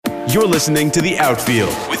You're listening to The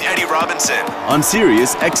Outfield with Eddie Robinson on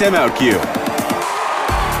Sirius XM OutQ.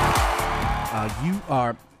 You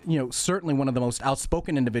are, certainly one of the most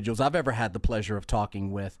outspoken individuals I've ever had the pleasure of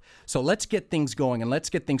talking with. So let's get things going and let's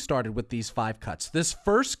get things started with these 5 cuts. This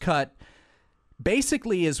first cut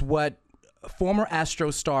basically is what former Astro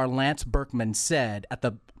star Lance Berkman said at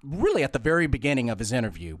the very beginning of his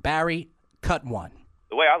interview. Barry, cut 1.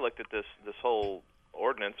 The way I looked at this whole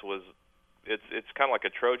ordinance was it's kind of like a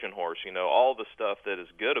Trojan horse. All the stuff that is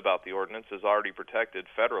good about the ordinance is already protected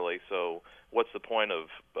federally. So what's the point of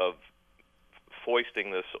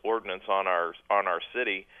foisting this ordinance on our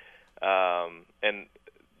city? And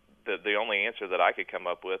the only answer that I could come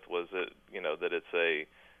up with was that that it's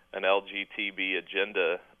an LGTB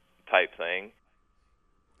agenda type thing.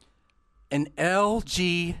 An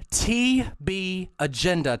LGTB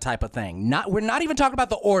agenda type of thing. We're not even talking about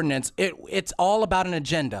the ordinance. It's all about an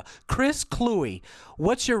agenda. Chris Kluwe,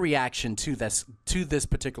 what's your reaction to this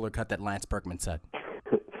particular cut that Lance Berkman said?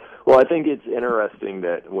 Well, I think it's interesting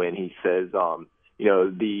that when he says,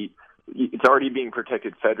 it's already being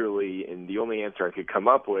protected federally, and the only answer I could come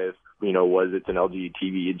up with, was it's an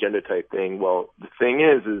LGTB agenda type thing. Well, the thing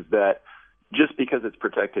is that just because it's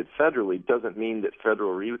protected federally doesn't mean that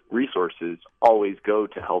federal resources always go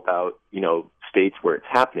to help out, states where it's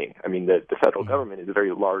happening. I mean, the federal government is a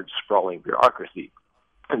very large, sprawling bureaucracy,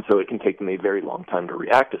 and so it can take them a very long time to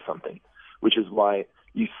react to something, which is why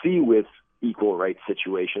you see with equal rights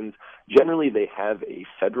situations, generally they have a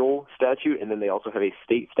federal statute and then they also have a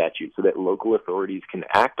state statute so that local authorities can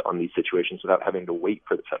act on these situations without having to wait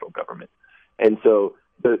for the federal government. And so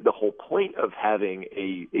the whole point of having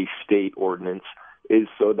a state ordinance is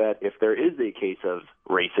so that if there is a case of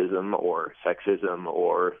racism or sexism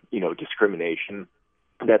or, discrimination,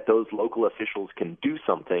 that those local officials can do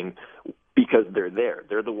something because they're there.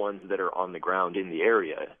 They're the ones that are on the ground in the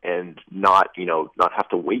area and not have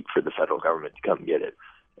to wait for the federal government to come get it.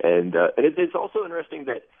 And it's also interesting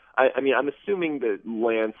that, I'm assuming that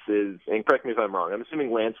Lance is, and correct me if I'm wrong, I'm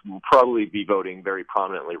assuming Lance will probably be voting very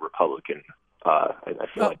prominently Republican. I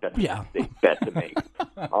feel like that's a big bet to make.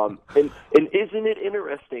 And isn't it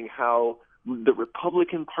interesting how the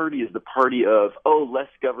Republican Party is the party of, less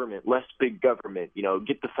government, less big government,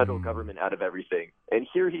 get the federal government out of everything. And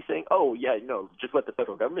here he's saying, just let the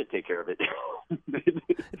federal government take care of it.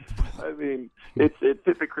 I mean, it's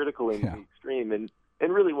hypocritical in the extreme. And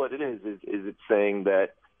really what it is it's saying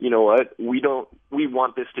that, we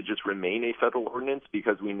want this to just remain a federal ordinance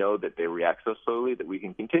because we know that they react so slowly that we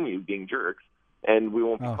can continue being jerks and we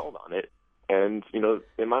won't be called on it. And,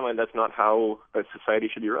 in my mind, that's not how a society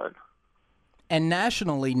should be run. And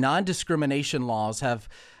nationally, non-discrimination laws have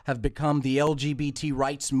become the LGBT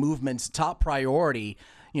rights movement's top priority,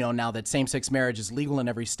 now that same-sex marriage is legal in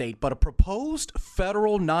every state. But a proposed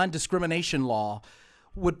federal non-discrimination law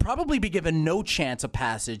would probably be given no chance of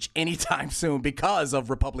passage anytime soon because of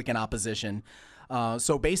Republican opposition.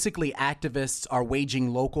 So basically, activists are waging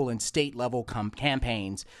local and state-level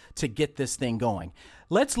campaigns to get this thing going.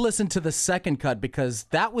 Let's listen to the second cut because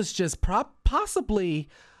that was just possibly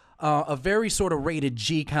a very sort of rated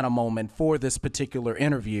G kind of moment for this particular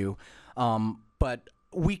interview. But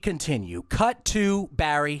we continue. Cut 2,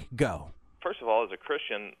 Barry, go. First of all, as a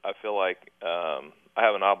Christian, I feel like I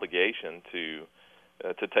have an obligation to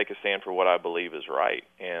take a stand for what I believe is right,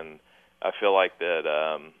 and I feel like that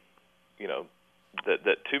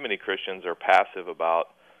that too many Christians are passive about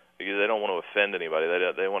because they don't want to offend anybody.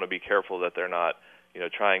 They want to be careful that they're not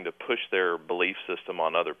trying to push their belief system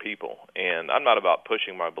on other people. And I'm not about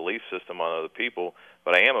pushing my belief system on other people,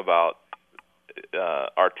 but I am about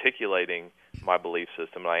articulating my belief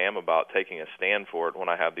system, and I am about taking a stand for it when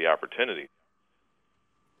I have the opportunity.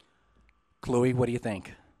 Kluwe, what do you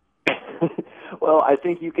think? Well, I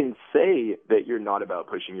think you can say that you're not about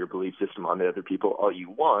pushing your belief system on the other people all you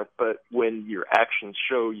want, but when your actions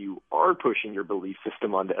show you are pushing your belief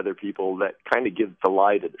system onto other people, that kind of gives the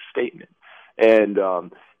lie to the statement. And,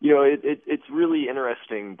 it's really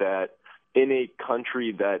interesting that in a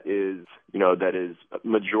country that is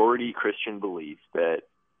majority Christian belief, that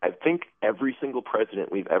I think every single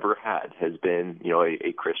president we've ever had has been,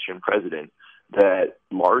 a Christian president, that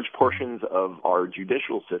large portions of our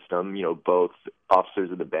judicial system, both officers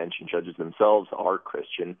of the bench and judges themselves are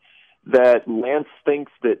Christian, that Lance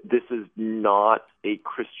thinks that this is not a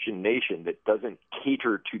Christian nation that doesn't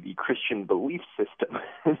cater to the Christian belief system.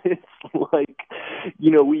 It's like,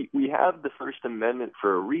 we have the First Amendment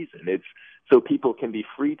for a reason. It's so people can be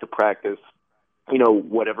free to practice,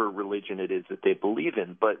 whatever religion it is that they believe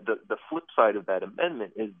in. But the flip side of that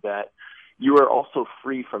amendment is that, you are also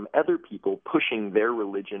free from other people pushing their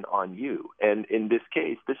religion on you. And in this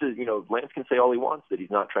case, this is, Lance can say all he wants that he's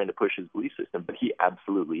not trying to push his belief system, but he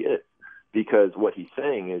absolutely is. Because what he's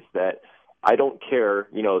saying is that I don't care,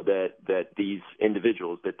 that these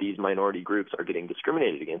individuals, that these minority groups are getting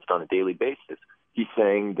discriminated against on a daily basis. He's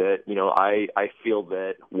saying that, I feel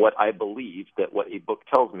that what I believe, that what a book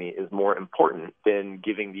tells me is more important than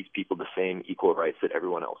giving these people the same equal rights that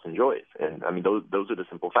everyone else enjoys. And, those are the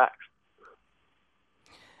simple facts.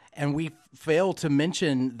 And we fail to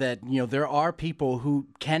mention that, there are people who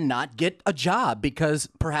cannot get a job because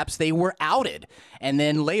perhaps they were outed and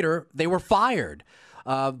then later they were fired.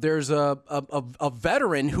 There's a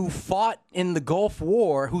veteran who fought in the Gulf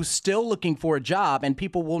War who's still looking for a job, and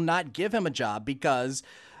people will not give him a job because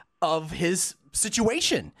of his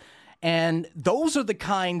situation. And those are the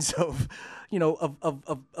kinds of,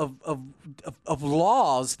 of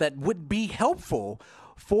laws that would be helpful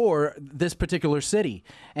for this particular city.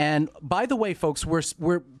 And by the way, folks,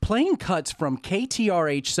 we're playing cuts from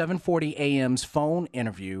KTRH 740 AM's phone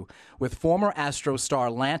interview with former Astro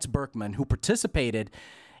star Lance Berkman, who participated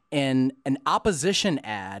in an opposition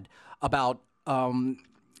ad about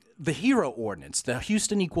the HERO Ordinance, the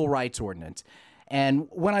Houston Equal Rights Ordinance. And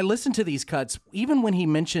when I listen to these cuts, even when he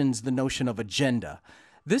mentions the notion of agenda,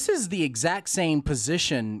 this is the exact same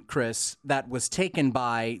position, Chris, that was taken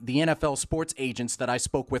by the NFL sports agents that I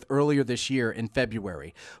spoke with earlier this year in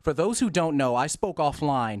February. For those who don't know, I spoke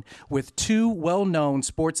offline with two well-known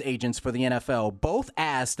sports agents for the NFL. Both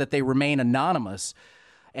asked that they remain anonymous,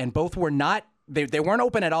 and both were not they weren't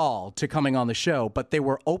open at all to coming on the show, but they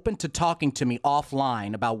were open to talking to me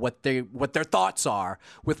offline about what their thoughts are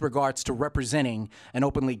with regards to representing an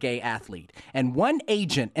openly gay athlete. And one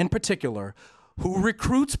agent in particular who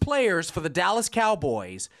recruits players for the Dallas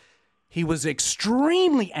Cowboys, he was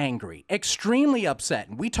extremely angry, extremely upset.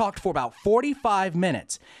 And we talked for about 45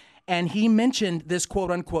 minutes. And he mentioned this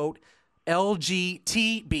quote-unquote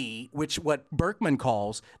LGTB, which what Berkman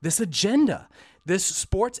calls this agenda. This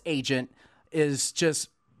sports agent is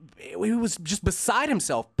he was just beside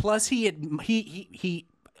himself. Plus, he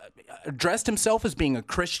addressed himself as being a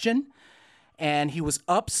Christian, and he was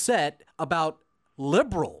upset about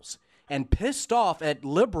liberals and pissed off at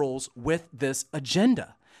liberals with this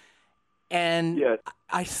agenda. And yeah.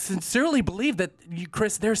 I sincerely believe that,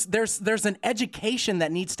 Chris, there's an education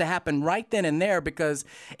that needs to happen right then and there, because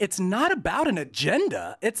it's not about an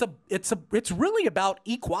agenda. It's really about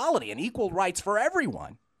equality and equal rights for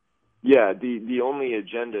everyone. Yeah, the only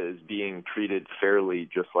agenda is being treated fairly,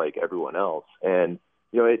 just like everyone else. And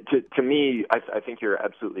to me, I think you're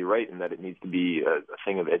absolutely right in that it needs to be a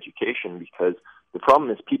thing of education, because the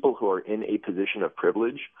problem is people who are in a position of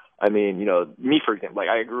privilege. I mean, me, for example,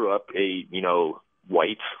 I grew up a,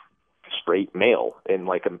 white, straight male in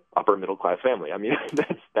an upper middle class family. I mean,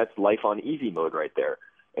 that's life on easy mode right there.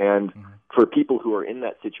 And for people who are in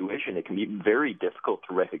that situation, it can be very difficult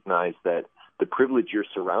to recognize that the privilege you're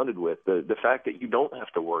surrounded with, the fact that you don't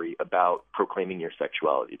have to worry about proclaiming your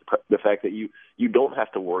sexuality, the fact that you don't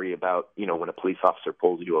have to worry about, when a police officer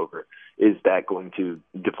pulls you over, is that going to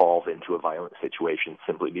devolve into a violent situation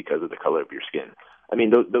simply because of the color of your skin? I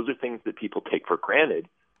mean, those are things that people take for granted.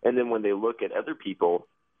 And then when they look at other people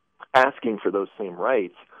asking for those same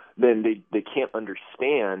rights, then they can't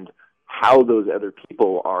understand how those other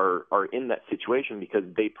people are in that situation, because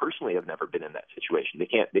they personally have never been in that situation. They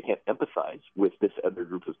can't empathize with this other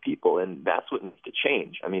group of people, and that's what needs to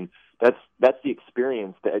change. I mean, that's the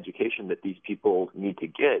experience, the education that these people need to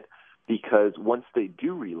get, because once they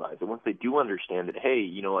do realize it, once they do understand that, hey,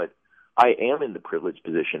 you know what, I am in the privileged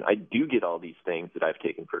position, I do get all these things that I've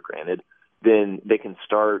taken for granted, then they can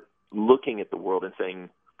start looking at the world and saying,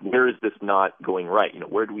 where is this not going right?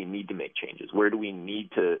 Where do we need to make changes? Where do we need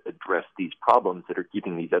to address these problems that are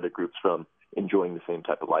keeping these other groups from enjoying the same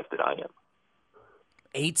type of life that I am?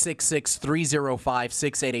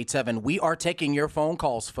 866-305-6887. We are taking your phone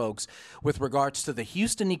calls, folks, with regards to the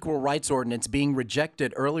Houston Equal Rights Ordinance being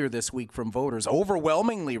rejected earlier this week from voters,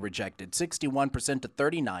 overwhelmingly rejected, 61% to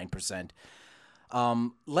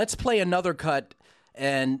 39%. Let's play another cut,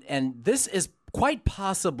 and this is quite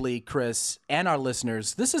possibly, Chris, and our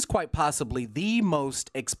listeners, this is quite possibly the most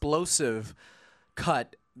explosive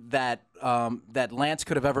cut that Lance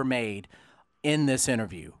could have ever made in this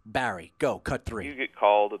interview. Barry, go, cut 3. You get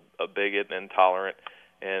called a bigot and intolerant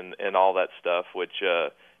and all that stuff, which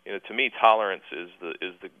to me, tolerance is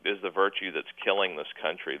the virtue that's killing this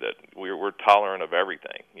country. That we're tolerant of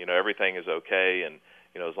everything. Everything is okay, and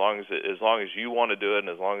as long as you want to do it, and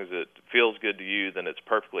as long as it feels good to you, then it's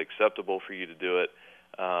perfectly acceptable for you to do it.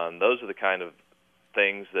 Those are the kind of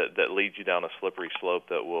things that lead you down a slippery slope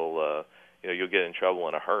that will you'll get in trouble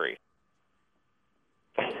in a hurry.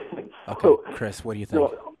 Okay, Chris, what do you think?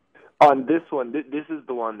 So on this one, this is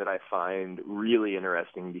the one that I find really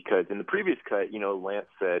interesting because in the previous cut, Lance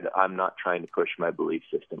said, I'm not trying to push my belief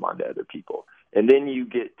system onto other people. And then you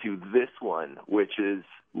get to this one, which is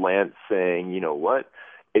Lance saying, you know what,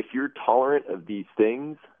 if you're tolerant of these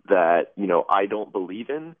things that, I don't believe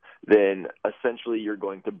in, then essentially you're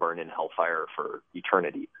going to burn in hellfire for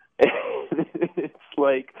eternity. It's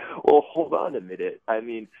like, well, hold on a minute. I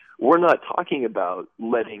mean, we're not talking about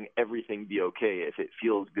letting everything be okay. If it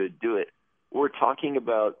feels good, do it. We're talking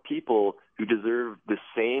about people who deserve the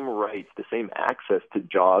same rights, the same access to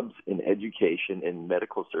jobs and education and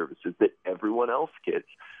medical services that everyone else gets.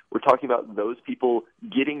 We're talking about those people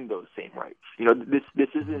getting those same rights. This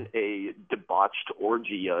isn't a debauched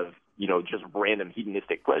orgy of, just random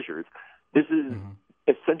hedonistic pleasures. This is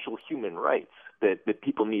essential human rights that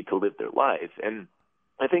people need to live their lives. And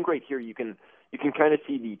I think right here you can kind of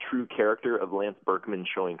see the true character of Lance Berkman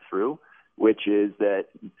showing through, which is that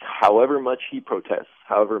however much he protests,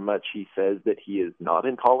 however much he says that he is not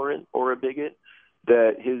intolerant or a bigot,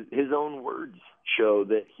 that his own words show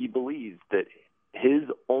that he believes that his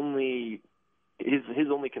only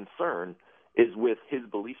concern is with his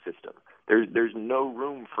belief system. There's no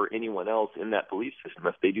room for anyone else in that belief system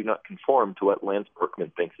if they do not conform to what Lance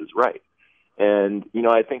Berkman thinks is right. And,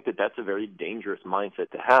 I think that that's a very dangerous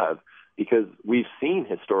mindset to have because we've seen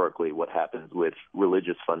historically what happens with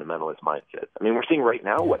religious fundamentalist mindsets. I mean, we're seeing right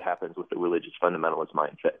now what happens with the religious fundamentalist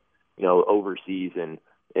mindset, overseas and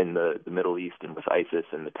in the Middle East and with ISIS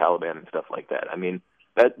and the Taliban and stuff like that. I mean,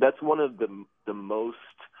 that's one of the most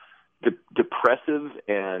depressive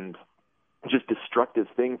and just destructive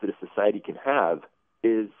things that a society can have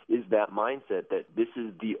is that mindset that this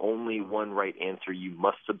is the only one right answer. You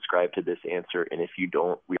must subscribe to this answer, and if you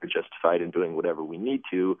don't, we are justified in doing whatever we need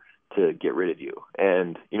to get rid of you.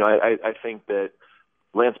 And, I think that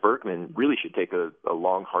Lance Berkman really should take a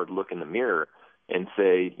long, hard look in the mirror and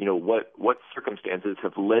say, what circumstances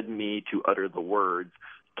have led me to utter the words,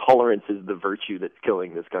 tolerance is the virtue that's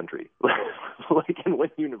killing this country? Like, in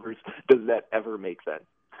what universe does that ever make sense?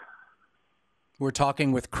 We're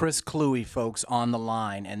talking with Chris Kluwe, folks, on the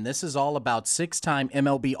line, and this is all about six-time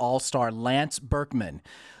MLB All-Star Lance Berkman,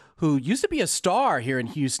 who used to be a star here in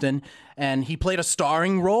Houston, and he played a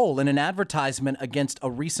starring role in an advertisement against a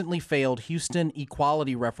recently failed Houston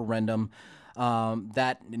equality referendum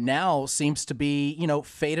that now seems to be,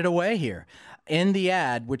 faded away here. In the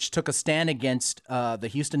ad, which took a stand against the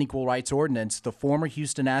Houston Equal Rights Ordinance, the former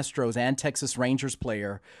Houston Astros and Texas Rangers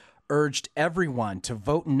player urged everyone to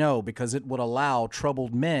vote no because it would allow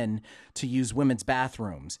troubled men to use women's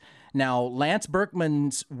bathrooms. Now, Lance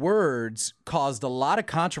Berkman's words caused a lot of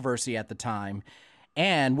controversy at the time.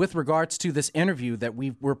 And with regards to this interview that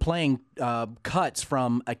we're playing cuts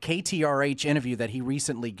from a KTRH interview that he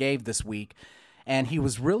recently gave this week, and he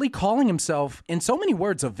was really calling himself, in so many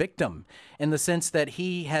words, a victim in the sense that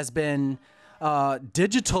he has been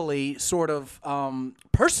digitally sort of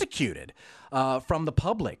persecuted from the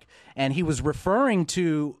public. And he was referring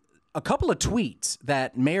to a couple of tweets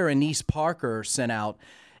that Mayor Anise Parker sent out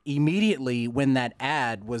immediately when that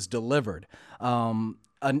ad was delivered.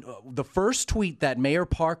 The first tweet that Mayor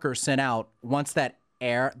Parker sent out once that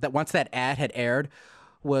ad had aired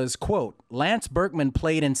was, quote, Lance Berkman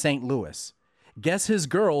played in St. Louis. Guess his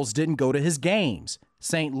girls didn't go to his games.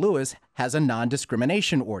 St. Louis has a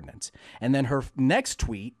non-discrimination ordinance. And then her next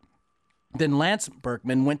tweet, then Lance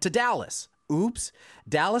Berkman went to Dallas. Oops.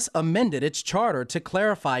 Dallas amended its charter to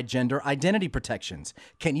clarify gender identity protections.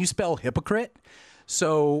 Can you spell hypocrite?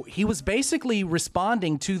 So he was basically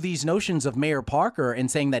responding to these notions of Mayor Parker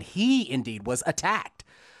and saying that he indeed was attacked.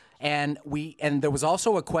 And there was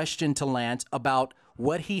also a question to Lance about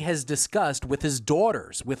what he has discussed with his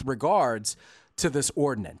daughters with regards to this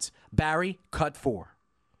ordinance. Barry, cut 4.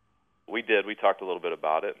 We did. We talked a little bit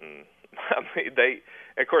about it, and I mean,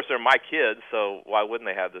 of course, they're my kids, so why wouldn't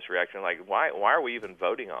they have this reaction? Like, why are we even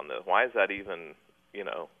voting on this? Why is that even,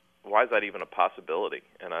 why is that even a possibility?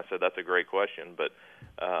 And I said, that's a great question. But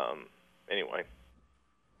anyway.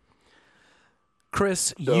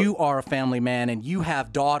 Chris, you are a family man and you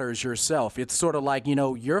have daughters yourself. It's sort of like,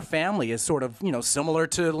 your family is sort of, similar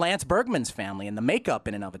to Lance Berkman's family and the makeup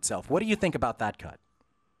in and of itself. What do you think about that cut?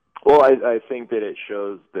 Well, I think that it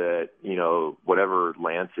shows that, whatever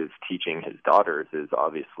Lance is teaching his daughters is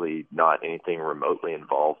obviously not anything remotely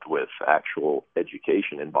involved with actual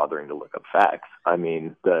education and bothering to look up facts. I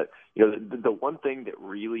mean, the one thing that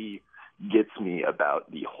really gets me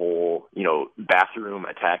about the whole, bathroom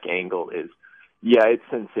attack angle is, yeah, it's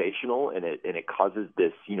sensational and it causes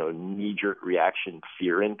this, knee-jerk reaction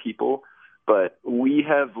fear in people. but we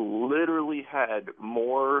have literally had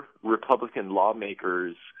more Republican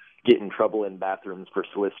lawmakers get in trouble in bathrooms for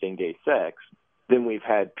soliciting gay sex than we've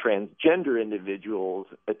had transgender individuals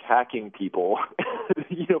attacking people,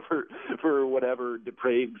 for whatever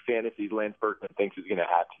depraved fantasies Lance Berkman thinks is going to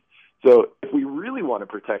happen. So if we really want to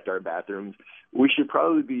protect our bathrooms, we should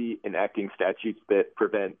probably be enacting statutes that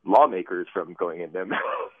prevent lawmakers from going in them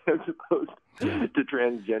as opposed to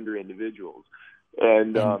transgender individuals.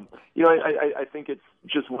 And, I think it's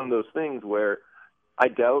just one of those things where I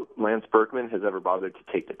doubt Lance Berkman has ever bothered to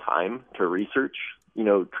take the time to research,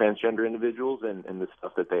 transgender individuals and the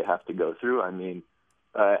stuff that they have to go through. I mean,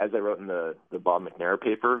 as I wrote in the Bob McNair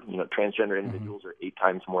paper, transgender individuals are 8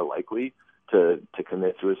 times more likely to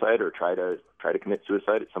commit suicide or try to commit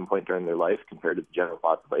suicide at some point during their life compared to the general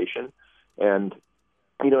population. And,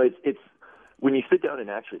 it's when you sit down and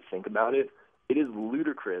actually think about it, it is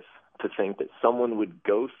ludicrous to think that someone would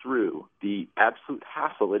go through the absolute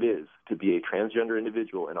hassle it is to be a transgender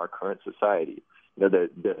individual in our current society. The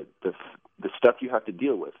stuff you have to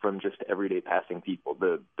deal with from just everyday passing people,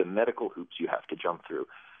 the medical hoops you have to jump through,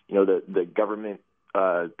 the government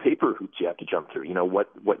paper hoops you have to jump through,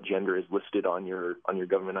 what gender is listed on your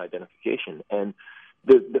government identification. And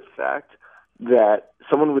the fact that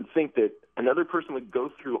someone would think that another person would go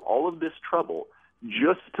through all of this trouble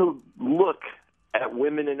just to look at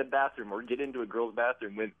women in a bathroom or get into a girl's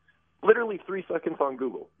bathroom when literally 3 seconds on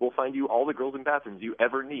Google will find you all the girls in bathrooms you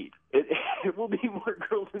ever need. It will be more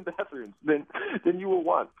girls in bathrooms than you will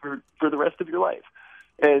want for the rest of your life.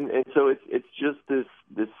 And so it's just this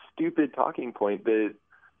stupid talking point that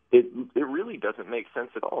it really doesn't make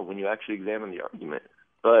sense at all when you actually examine the argument.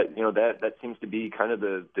 But that seems to be kind of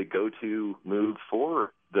the go-to move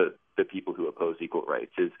for the people who oppose equal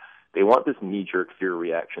rights is they want this knee-jerk fear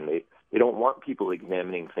reaction. They don't want people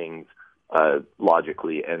examining things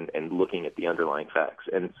logically and looking at the underlying facts.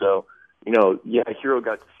 And so, Hero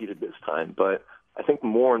got defeated this time, but I think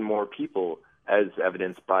more and more people, as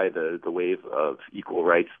evidenced by the wave of equal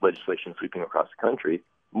rights legislation sweeping across the country,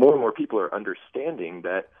 more and more people are understanding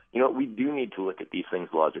that, we do need to look at these things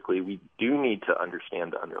logically. We do need to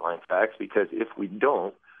understand the underlying facts, because if we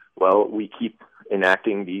don't, well, we keep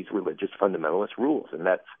enacting these religious fundamentalist rules, and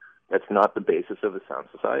that's not the basis of a sound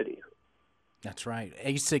society. That's right.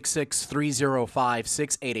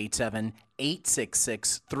 866-305-6887,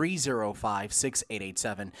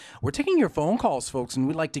 866-305-6887. We're taking your phone calls, folks, and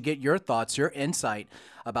we'd like to get your thoughts, your insight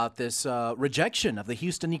about this rejection of the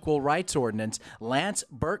Houston Equal Rights Ordinance. Lance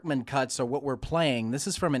Berkman cuts are what we're playing. This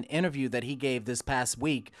is from an interview that he gave this past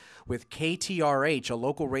week with KTRH, a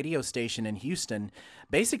local radio station in Houston.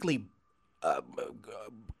 Basically,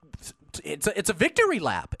 it's a victory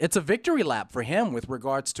lap. It's a victory lap for him with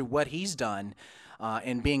regards to what he's done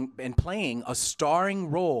in playing a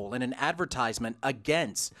starring role in an advertisement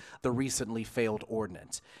against the recently failed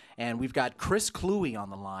ordinance. And we've got Chris Kluwe on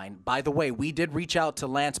the line. By the way, we did reach out to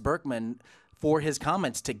Lance Berkman for his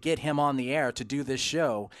comments to get him on the air to do this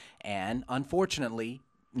show, and unfortunately,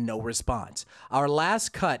 no response. Our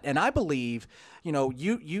last cut, and I believe,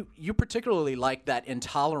 you particularly like that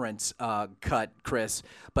intolerance cut, Chris,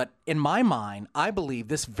 but in my mind, I believe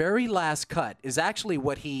this very last cut is actually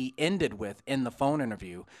what he ended with in the phone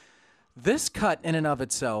interview. This cut in and of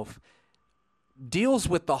itself deals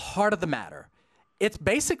with the heart of the matter. It's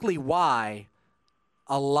basically why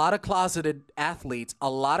a lot of closeted athletes, a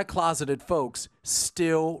lot of closeted folks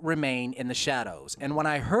still remain in the shadows. And when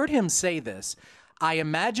I heard him say this, I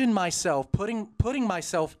imagine myself putting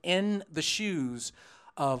myself in the shoes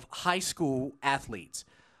of high school athletes.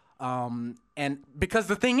 And because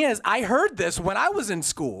the thing is, I heard this when I was in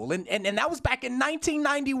school, and that was back in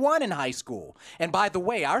 1991 in high school. And by the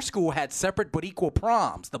way, our school had separate but equal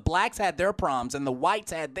proms. The blacks had their proms and the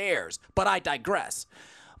whites had theirs, but I digress.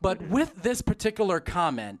 But with this particular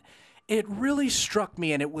comment, it really struck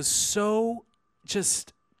me, and it was so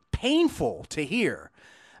just painful to hear,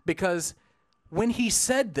 because when he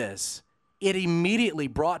said this, it immediately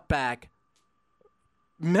brought back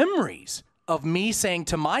memories of me saying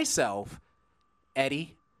to myself,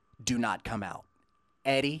 Eddie, do not come out.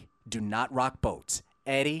 Eddie, do not rock boats.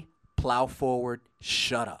 Eddie, plow forward,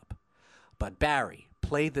 shut up. But Barry,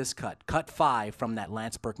 play this cut 5 from that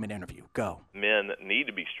Lance Berkman interview. Go. Men need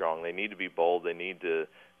to be strong. They need to be bold. They need to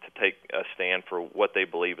take a stand for what they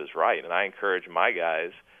believe is right. And I encourage my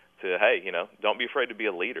guys to, hey, don't be afraid to be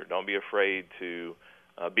a leader. Don't be afraid to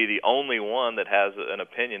be the only one that has an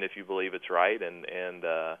opinion if you believe it's right. And in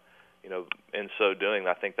so doing,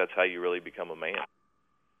 I think that's how you really become a man.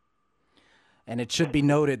 And it should be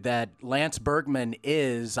noted that Lance Berkman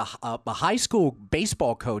is a high school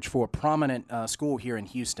baseball coach for a prominent school here in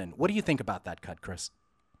Houston. What do you think about that cut, Chris?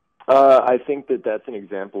 I think that that's an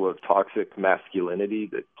example of toxic masculinity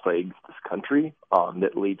that plagues this country,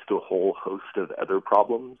 that leads to a whole host of other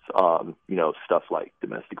problems, stuff like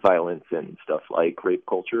domestic violence and stuff like rape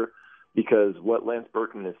culture. Because what Lance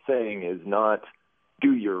Berkman is saying is not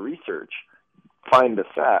do your research, find the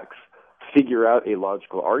facts, figure out a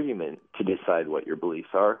logical argument to decide what your beliefs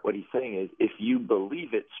are. What he's saying is if you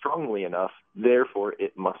believe it strongly enough, therefore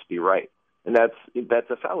it must be right. And that's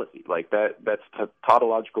a fallacy. Like that's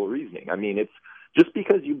tautological reasoning. I mean, it's just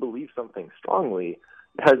because you believe something strongly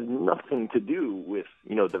has nothing to do with,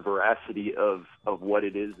 the veracity of what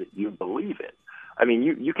it is that you believe in. I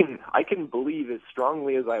mean, I can believe as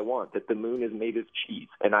strongly as I want that the moon is made of cheese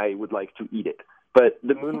and I would like to eat it. But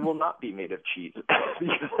the moon will not be made of cheese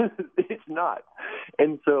because it's not.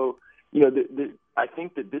 And so, I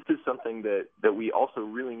think that this is something that we also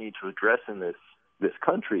really need to address in this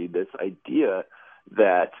country, this idea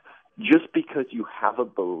that just because you have a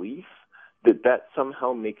belief, that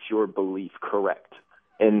somehow makes your belief correct.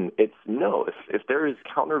 And it's no. If there is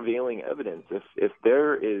countervailing evidence, if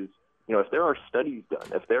there is, if there are studies done,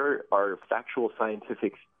 if there are factual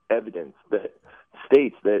scientific evidence that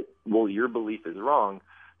states that, well, your belief is wrong,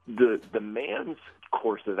 the man's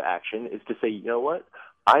course of action is to say, you know what,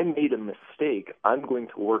 I made a mistake, I'm going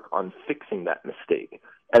to work on fixing that mistake,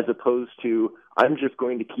 as opposed to I'm just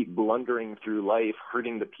going to keep blundering through life,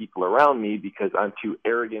 hurting the people around me because I'm too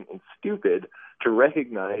arrogant and stupid to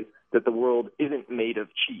recognize that the world isn't made of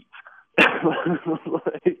cheese.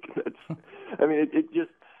 It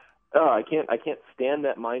just I can't stand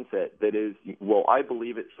that mindset that is, well, I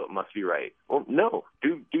believe it, so it must be right. Well, no,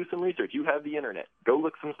 do some research. You have the internet. Go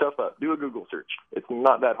look some stuff up. Do a Google search. It's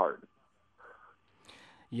not that hard.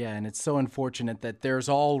 Yeah, and it's so unfortunate that there's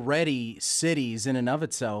already cities in and of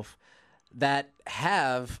itself that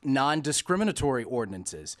have non-discriminatory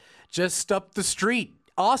ordinances. Just up the street,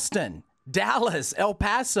 Austin, Dallas, El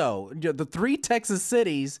Paso, the 3 Texas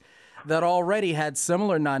cities that already had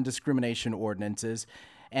similar non-discrimination ordinances.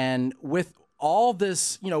 And with all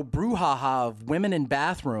this, brouhaha of women in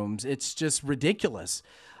bathrooms, it's just ridiculous.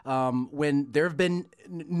 When there have been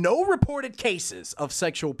no reported cases of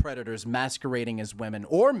sexual predators masquerading as women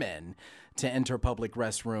or men to enter public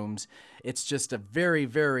restrooms, it's just a very,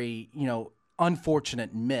 very,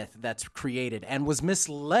 unfortunate myth that's created and was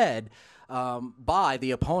misled by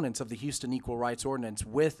the opponents of the Houston Equal Rights Ordinance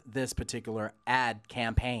with this particular ad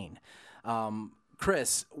campaign.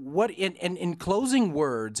 Chris, what in closing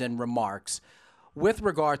words and remarks with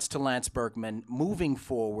regards to Lance Berkman moving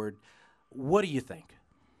forward, what do you think?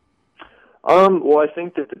 Well, I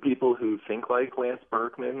think that the people who think like Lance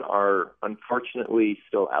Berkman are unfortunately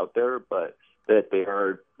still out there, but that they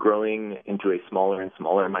are growing into a smaller and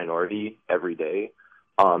smaller minority every day.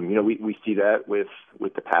 We see that with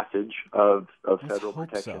the passage of federal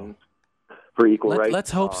protections for equal rights.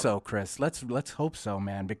 Let's hope so, Chris. Let's hope so,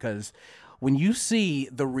 man, because when you see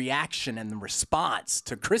the reaction and the response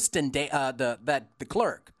to Kristen, the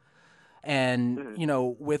clerk, and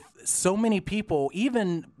with so many people,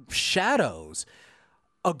 even shadows,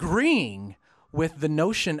 agreeing with the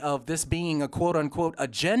notion of this being a quote unquote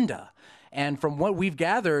agenda. And from what we've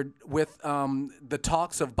gathered with the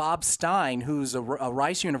talks of Bob Stein, who's a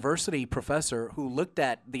Rice University professor who looked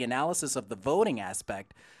at the analysis of the voting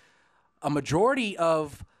aspect, a majority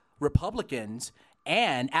of Republicans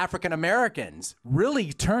and African Americans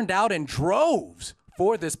really turned out in droves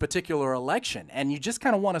for this particular election. And you just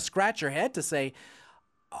kind of want to scratch your head to say,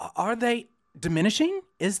 are they diminishing?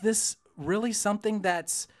 Is this really something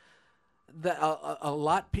that a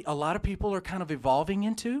lot of people are kind of evolving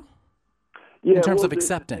into in terms of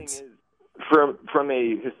acceptance? From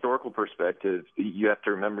a historical perspective, you have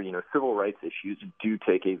to remember, civil rights issues do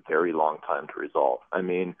take a very long time to resolve. I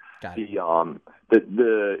mean,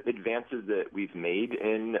 the advances that we've made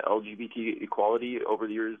in LGBT equality over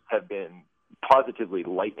the years have been positively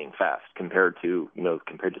lightning fast compared to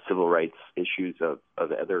civil rights issues of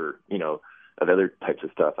other types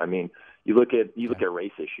of stuff. I mean, you look at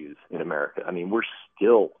race issues in America. I mean, we're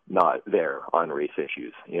still not there on race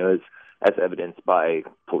issues. As evidenced by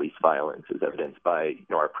police violence, as evidenced by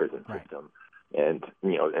our prison system, and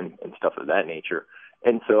stuff of that nature.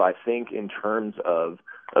 And so I think in terms of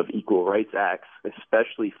equal rights acts,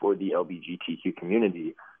 especially for the LGBTQ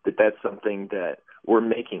community, that's something that we're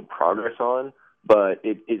making progress on, but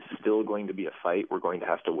it is still going to be a fight we're going to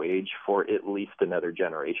have to wage for at least another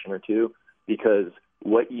generation or two, because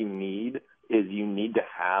what you need is to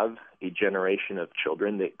have a generation of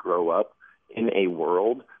children that grow up in a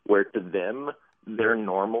world where to them, their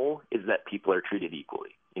normal is that people are treated equally.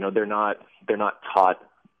 They're not taught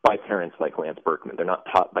by parents like Lance Berkman. They're not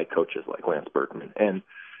taught by coaches like Lance Berkman. And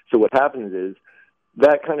so what happens is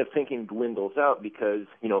that kind of thinking dwindles out because,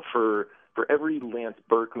 for every Lance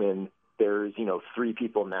Berkman, there's, 3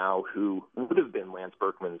 people now who would have been Lance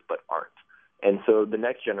Berkmans but aren't. And so the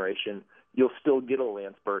next generation, you'll still get a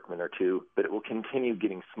Lance Berkman or 2, but it will continue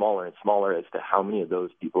getting smaller and smaller as to how many of those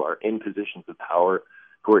people are in positions of power,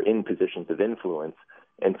 who are in positions of influence.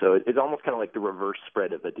 And so it's almost kind of like the reverse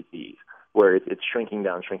spread of a disease, where it's shrinking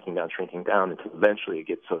down until eventually it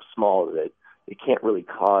gets so small that it can't really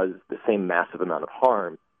cause the same massive amount of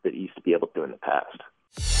harm that it used to be able to in the past.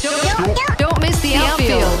 Don't miss the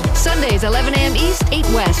Outfield. Sundays, 11 a.m. East, 8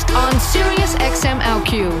 West on Sirius XM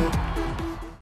OutQ.